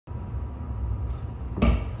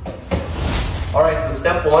All right, so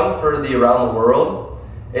step one for the around the world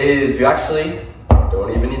is you actually don't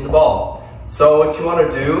even need the ball. So what you want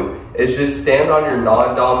to do is just stand on your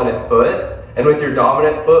non-dominant foot, and with your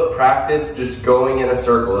dominant foot, practice just going in a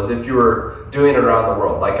circle as if you were doing it around the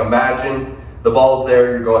world. Like imagine the ball's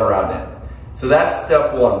there, you're going around it. So that's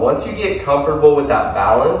step one. Once you get comfortable with that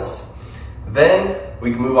balance, then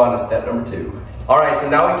we can move on to step number two. All right, so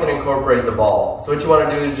now we can incorporate the ball. So what you want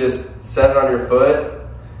to do is just set it on your foot.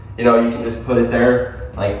 You know, you can just put it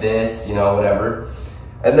there like this, you know, whatever.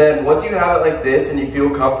 And then once you have it like this and you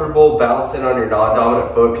feel comfortable balancing on your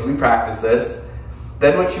non-dominant foot, because we practice this,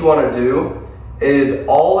 then what you want to do is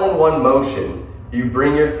all in one motion, you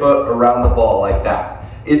bring your foot around the ball like that.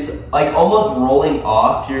 It's like almost rolling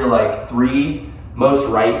off your like three most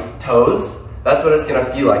right toes. That's what it's gonna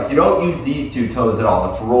feel like. You don't use these two toes at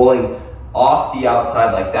all. It's rolling off the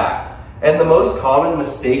outside like that. And the most common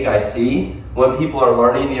mistake I see when people are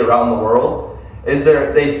learning the around the world is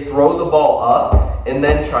they throw the ball up and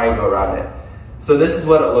then try and go around it. So this is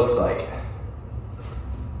what it looks like.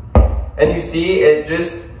 And you see it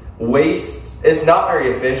just wastes, it's not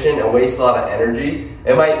very efficient, it wastes a lot of energy.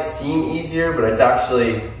 It might seem easier, but it's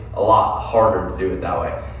actually a lot harder to do it that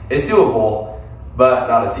way. It's doable, but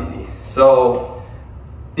not as easy. So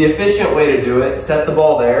the efficient way to do it, set the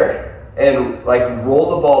ball there and like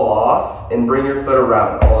roll the ball off and bring your foot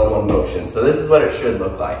around all in one motion. So this is what it should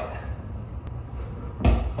look like.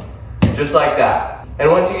 Just like that.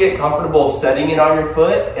 And once you get comfortable setting it on your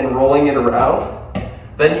foot and rolling it around,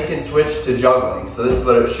 then you can switch to juggling. So this is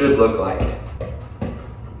what it should look like.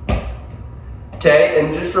 Okay,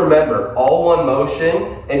 and just remember, all one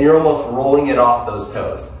motion and you're almost rolling it off those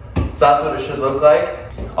toes. So that's what it should look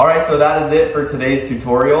like. All right, so that is it for today's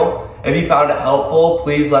tutorial. If you found it helpful,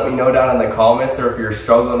 please let me know down in the comments, or if you're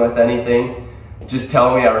struggling with anything, just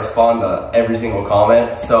tell me. I respond to every single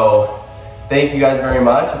comment. So thank you guys very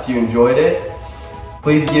much. If you enjoyed it,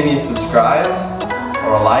 please give me a subscribe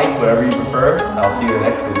or a like, whatever you prefer. I'll see you in the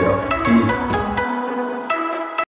next video. Peace.